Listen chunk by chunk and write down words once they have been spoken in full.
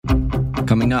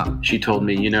Coming up, she told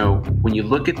me, when you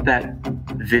look at that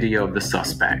video of the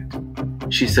suspect,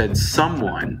 she said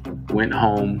someone went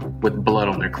home with blood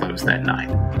on their clothes that night.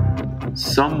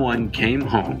 Someone came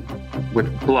home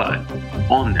with blood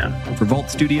on them. For Vault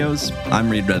Studios, I'm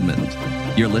Reed Redmond.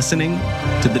 You're listening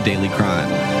to The Daily Crime.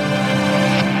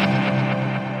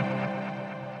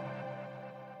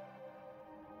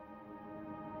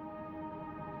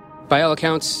 By all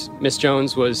accounts, Miss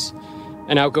Jones was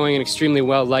an outgoing and extremely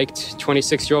well-liked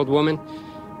 26-year-old woman.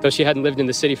 Though she hadn't lived in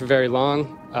the city for very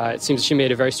long, it seems she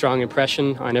made a very strong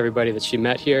impression on everybody that she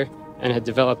met here and had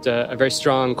developed a very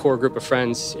strong core group of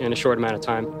friends in a short amount of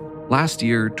time. Last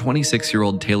year,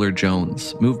 26-year-old Taylor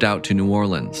Jones moved out to New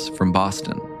Orleans from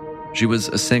Boston. She was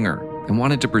a singer and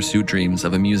wanted to pursue dreams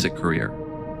of a music career.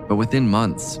 But within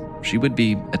months, she would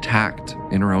be attacked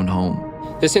in her own home.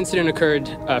 This incident occurred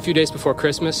a few days before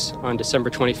Christmas on December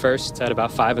 21st at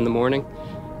about 5 in the morning.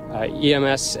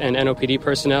 EMS and NOPD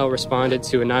personnel responded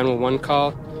to a 911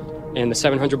 call in the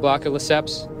 700 block of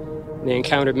Lesseps. They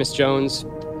encountered Miss Jones,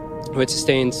 who had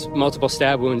sustained multiple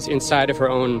stab wounds inside of her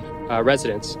own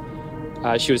residence.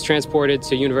 She was transported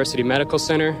to University Medical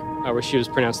Center, where she was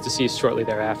pronounced deceased shortly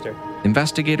thereafter.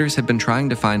 Investigators have been trying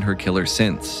to find her killer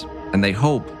since, and they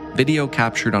hope video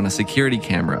captured on a security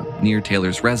camera near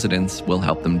Taylor's residence will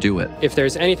help them do it. If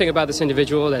there's anything about this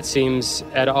individual that seems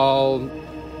at all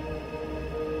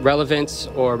relevant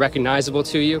or recognizable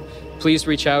to you, please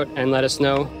reach out and let us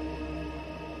know.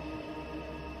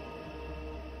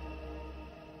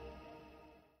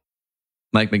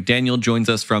 Mike McDaniel joins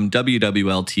us from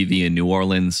WWL-TV in New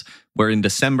Orleans, where in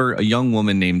December, a young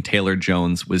woman named Taylor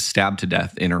Jones was stabbed to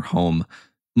death in her home.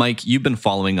 Mike, you've been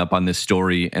following up on this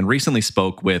story and recently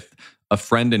spoke with a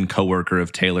friend and coworker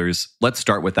of Taylor's. Let's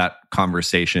start with that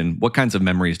conversation. What kinds of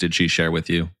memories did she share with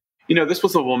you? This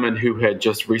was a woman who had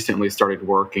just recently started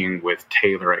working with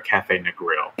Taylor at Cafe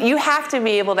Negril. You have to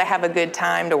be able to have a good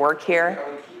time to work here,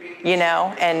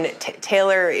 and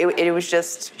Taylor, it was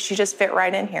just, she just fit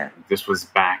right in here. This was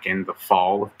back in the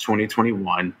fall of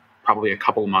 2021, probably a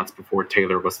couple of months before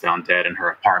Taylor was found dead in her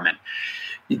apartment.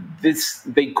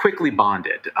 They quickly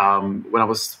bonded. When I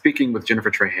was speaking with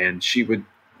Jennifer Trahan, she would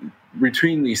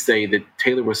routinely say that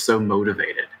Taylor was so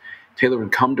motivated. Taylor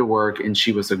would come to work and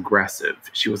she was aggressive.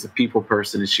 She was a people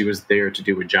person and she was there to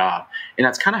do a job. And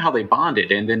that's kind of how they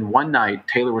bonded. And then one night,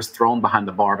 Taylor was thrown behind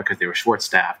the bar because they were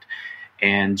short-staffed.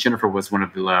 And Jennifer was one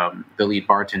of the lead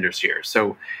bartenders here.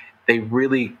 So they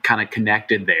really kind of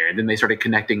connected there. And then they started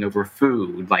connecting over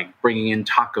food, like bringing in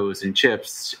tacos and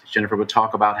chips. Jennifer would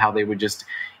talk about how they would just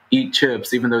eat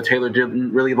chips, even though Taylor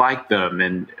didn't really like them.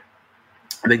 And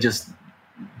they just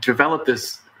developed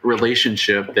this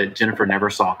relationship that Jennifer never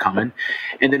saw coming.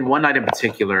 And then one night in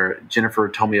particular, Jennifer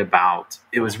told me about,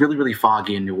 it was really, really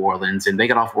foggy in New Orleans, and they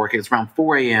got off work. It was around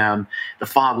 4 a.m. The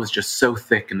fog was just so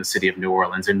thick in the city of New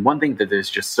Orleans. And one thing that is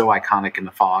just so iconic in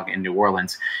the fog in New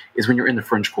Orleans is when you're in the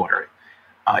French Quarter.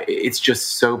 It's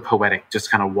just so poetic,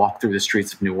 just kind of walk through the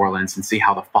streets of New Orleans and see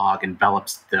how the fog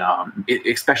envelops,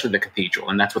 especially the cathedral.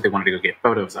 And that's what they wanted to go get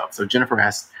photos of. So Jennifer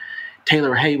asked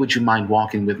Taylor, hey, would you mind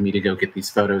walking with me to go get these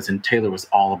photos? And Taylor was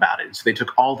all about it. So they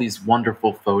took all these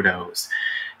wonderful photos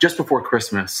just before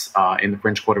Christmas in the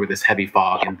French Quarter with this heavy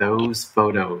fog. And those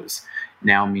photos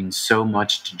now mean so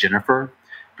much to Jennifer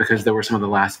because they were some of the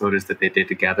last photos that they did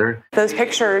together. Those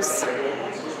pictures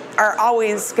are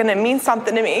always going to mean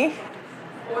something to me.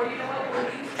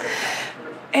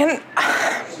 And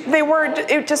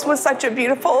it just was such a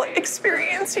beautiful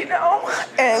experience,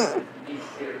 and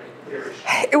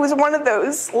it was one of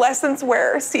those lessons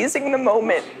where seizing the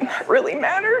moment really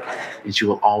mattered. And she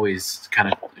will always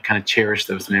kind of cherish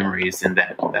those memories and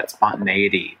that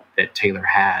spontaneity that Taylor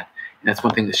had. And that's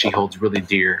one thing that she holds really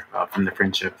dear from the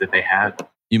friendship that they had.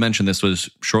 You mentioned this was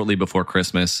shortly before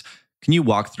Christmas. Can you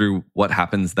walk through what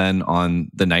happens then on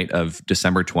the night of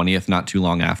December 20th, not too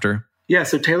long after? Yeah,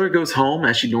 so Taylor goes home,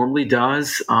 as she normally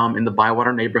does, in the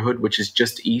Bywater neighborhood, which is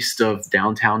just east of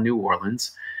downtown New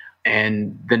Orleans.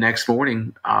 And the next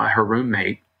morning, her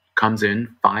roommate comes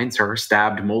in, finds her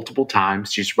stabbed multiple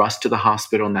times. She's rushed to the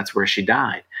hospital, and that's where she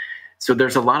died. So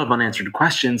there's a lot of unanswered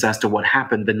questions as to what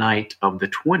happened the night of the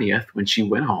 20th when she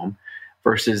went home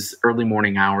versus early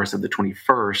morning hours of the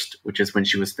 21st, which is when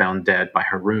she was found dead by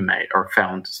her roommate, or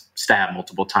found stabbed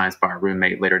multiple times by her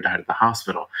roommate, later died at the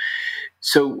hospital.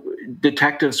 So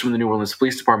detectives from the New Orleans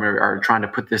Police Department are trying to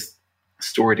put this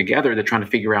story together. They're trying to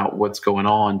figure out what's going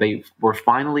on. They were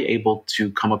finally able to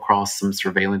come across some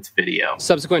surveillance video.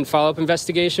 Subsequent follow-up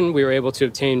investigation, we were able to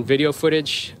obtain video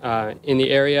footage in the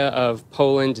area of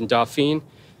Poland and Dauphine,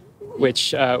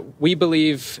 which we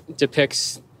believe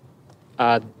depicts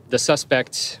the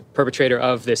suspect perpetrator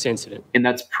of this incident. And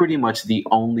that's pretty much the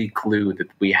only clue that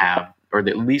we have, or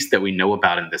at least that we know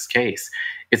about in this case.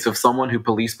 It's of someone who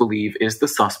police believe is the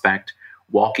suspect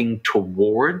walking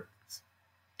toward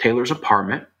Taylor's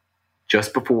apartment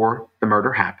just before the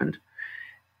murder happened,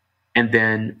 and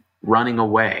then running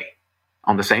away.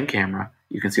 On the same camera,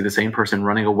 you can see the same person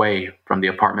running away from the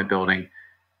apartment building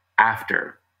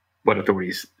after what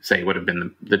authorities say would have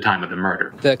been the time of the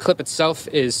murder. The clip itself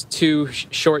is two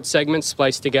short segments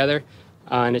spliced together,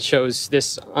 and it shows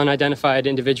this unidentified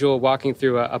individual walking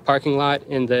through a parking lot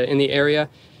in the area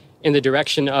in the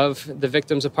direction of the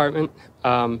victim's apartment,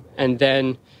 and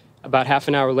then about half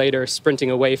an hour later,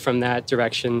 sprinting away from that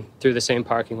direction through the same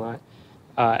parking lot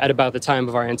at about the time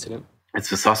of our incident. It's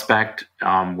the suspect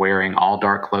wearing all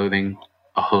dark clothing,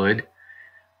 a hood,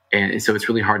 and so it's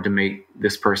really hard to make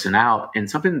this person out. And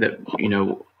something that,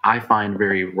 I find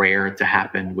very rare to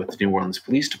happen with the New Orleans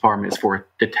Police Department is for a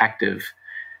detective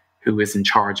who is in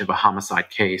charge of a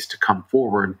homicide case to come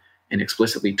forward and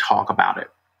explicitly talk about it.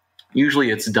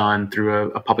 Usually it's done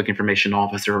through a public information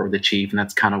officer or the chief, and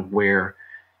that's kind of where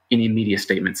any media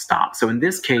statement stops. So in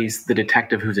this case, the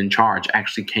detective who's in charge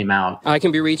actually came out. I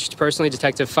can be reached personally,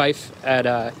 Detective Fife, at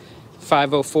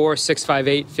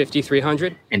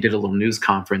 504-658-5300. And did a little news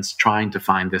conference trying to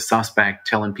find this suspect,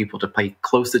 telling people to pay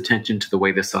close attention to the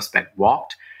way this suspect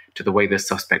walked, to the way this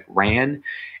suspect ran,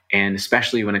 and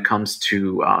especially when it comes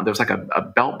to, there was like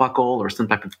a belt buckle or some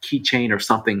type of keychain or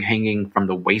something hanging from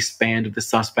the waistband of the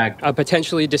suspect. A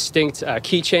potentially distinct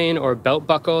keychain or belt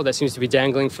buckle that seems to be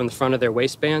dangling from the front of their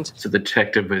waistband. So the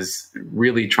detective was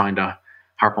really trying to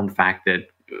harp on the fact that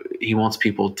he wants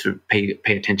people to pay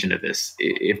attention to this.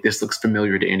 If this looks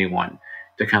familiar to anyone,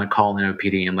 to kind of call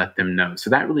NOPD and let them know. So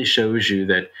that really shows you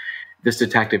that this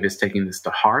detective is taking this to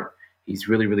heart. He's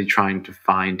really, really trying to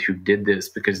find who did this,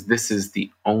 because this is the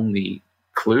only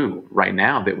clue right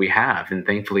now that we have. And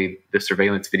thankfully, the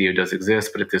surveillance video does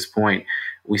exist. But at this point,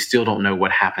 we still don't know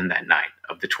what happened that night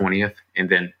of the 20th and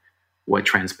then what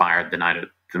transpired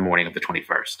the morning of the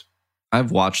 21st.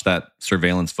 I've watched that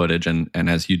surveillance footage, and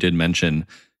as you did mention,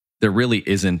 there really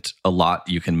isn't a lot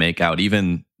you can make out.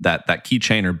 Even that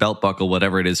keychain or belt buckle,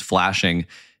 whatever it is, flashing,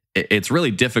 it's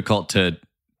really difficult to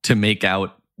make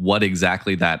out what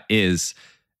exactly that is.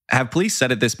 Have police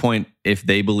said at this point if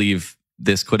they believe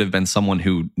this could have been someone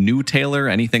who knew Taylor,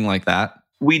 anything like that?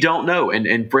 We don't know,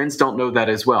 and friends don't know that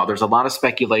as well. There's a lot of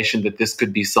speculation that this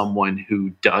could be someone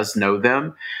who does know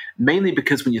them, mainly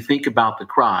because when you think about the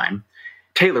crime,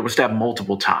 Taylor was stabbed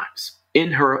multiple times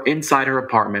inside her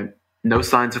apartment. No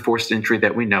signs of forced entry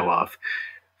that we know of.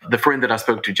 The friend that I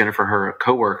spoke to, Jennifer, her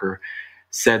coworker,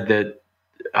 said that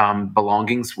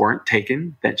belongings weren't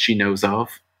taken that she knows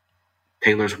of.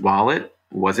 Taylor's wallet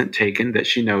wasn't taken that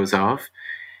she knows of.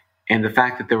 And the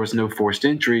fact that there was no forced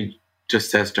entry just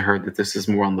says to her that this is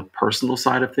more on the personal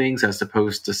side of things as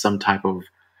opposed to some type of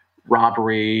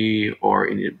robbery or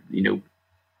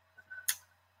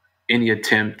any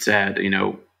attempt at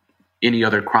any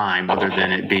other crime other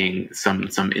than it being some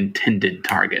intended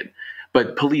target.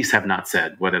 But police have not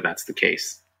said whether that's the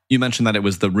case. You mentioned that it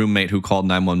was the roommate who called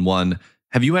 911.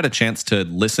 Have you had a chance to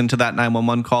listen to that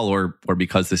 911 call, or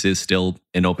because this is still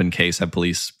an open case, have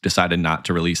police decided not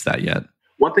to release that yet?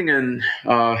 One thing in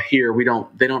here,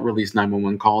 they don't release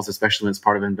 911 calls, especially when it's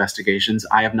part of investigations.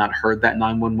 I have not heard that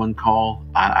 911 call.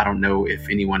 I don't know if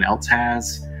anyone else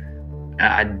has.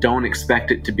 I don't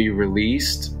expect it to be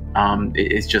released.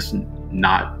 It's just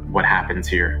not what happens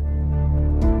here.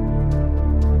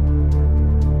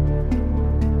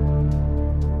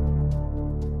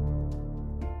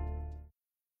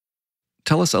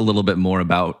 Tell us a little bit more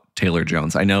about Taylor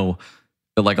Jones. I know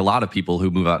that, like a lot of people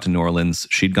who move out to New Orleans,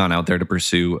 she'd gone out there to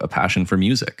pursue a passion for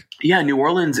music. Yeah, New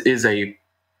Orleans is a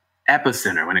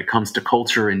epicenter when it comes to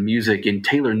culture and music, and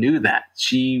Taylor knew that.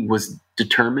 She was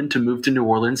determined to move to New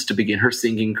Orleans to begin her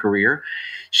singing career.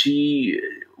 She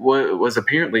was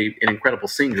apparently an incredible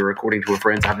singer, according to her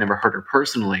friends. I've never heard her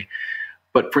personally,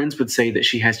 but friends would say that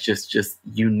she has just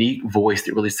unique voice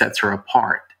that really sets her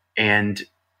apart. And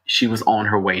she was on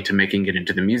her way to making it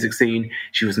into the music scene.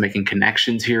 She was making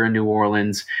connections here in New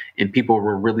Orleans, and people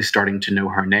were really starting to know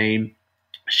her name.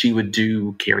 She would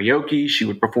do karaoke. She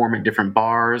would perform at different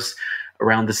bars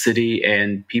around the city,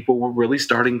 and people were really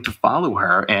starting to follow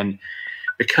her. And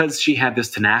because she had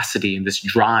this tenacity and this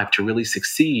drive to really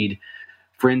succeed,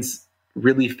 friends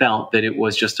really felt that it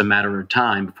was just a matter of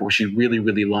time before she really,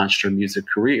 really launched her music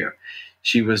career.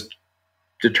 She was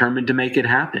determined to make it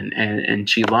happen. And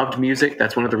she loved music.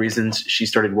 That's one of the reasons she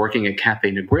started working at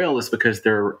Cafe Negril, is because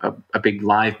they're a big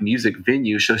live music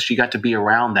venue. So she got to be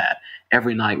around that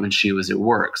every night when she was at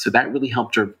work. So that really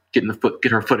helped her get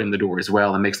her foot in the door as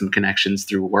well and make some connections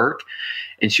through work.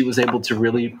 And she was able to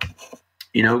really,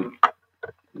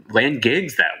 land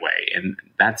gigs that way. And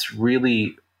that's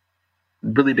really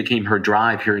became her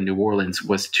drive here in New Orleans,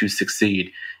 was to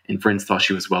succeed. And friends thought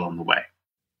she was well on the way.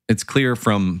 It's clear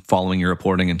from following your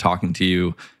reporting and talking to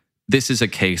you, this is a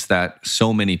case that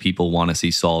so many people want to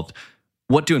see solved.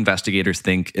 What do investigators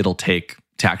think it'll take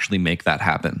to actually make that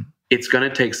happen? It's going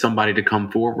to take somebody to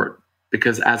come forward,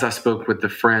 because as I spoke with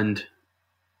the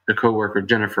coworker,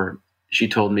 Jennifer, she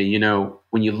told me,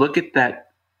 when you look at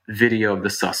that video of the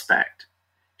suspect,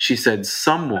 she said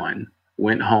someone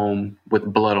went home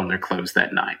with blood on their clothes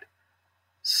that night.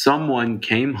 Someone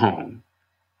came home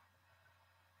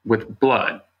with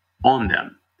blood on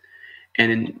them.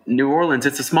 And in New Orleans,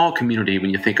 it's a small community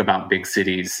when you think about big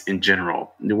cities in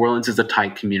general. New Orleans is a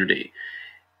tight community.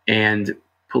 And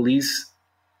police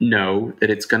know that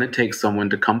it's going to take someone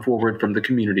to come forward from the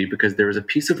community, because there is a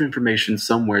piece of information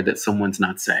somewhere that someone's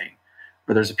not saying,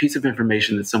 or there's a piece of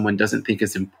information that someone doesn't think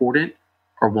is important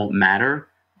or won't matter,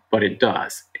 but it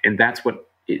does. And that's what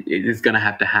it is going to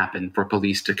have to happen for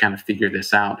police to kind of figure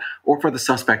this out, or for the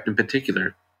suspect in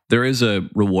particular. There is a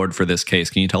reward for this case.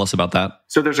 Can you tell us about that?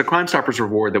 So there's a Crime Stoppers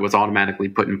reward that was automatically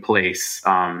put in place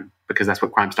because that's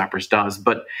what Crime Stoppers does.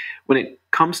 But when it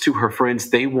comes to her friends,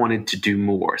 they wanted to do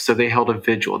more. So they held a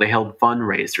vigil. They held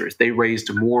fundraisers. They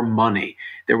raised more money.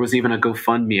 There was even a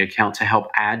GoFundMe account to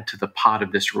help add to the pot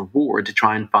of this reward to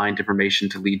try and find information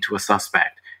to lead to a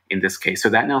suspect in this case. So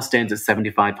that now stands at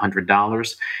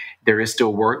 $7,500. There is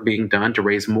still work being done to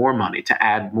raise more money, to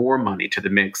add more money to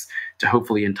the mix, to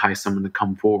hopefully entice someone to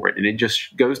come forward. And it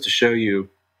just goes to show you,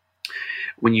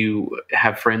 when you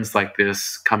have friends like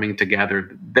this coming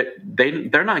together,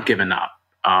 they're not giving up.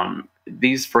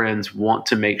 These friends want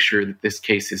to make sure that this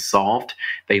case is solved.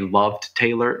 They loved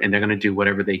Taylor, and they're going to do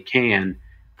whatever they can,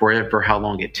 for how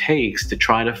long it takes, to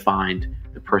try to find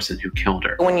the person who killed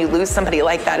her. When you lose somebody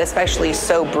like that, especially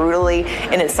so brutally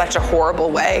and in such a horrible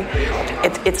way,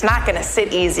 it's not going to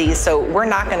sit easy. So we're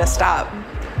not going to stop,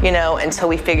 until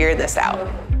we figure this out.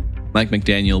 Mike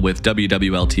McDaniel with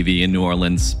WWL-TV in New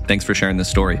Orleans. Thanks for sharing this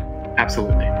story.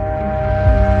 Absolutely.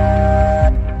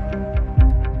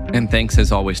 And thanks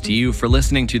as always to you for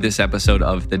listening to this episode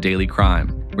of The Daily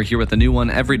Crime. We're here with a new one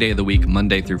every day of the week,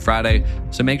 Monday through Friday,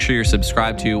 so make sure you're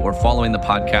subscribed to or following the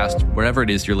podcast wherever it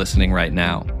is you're listening right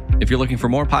now. If you're looking for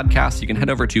more podcasts, you can head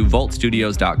over to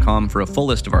vaultstudios.com for a full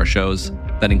list of our shows.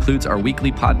 That includes our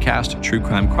weekly podcast, True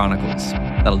Crime Chronicles.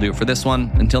 That'll do it for this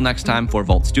one. Until next time, for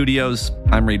Vault Studios,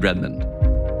 I'm Reed Redmond.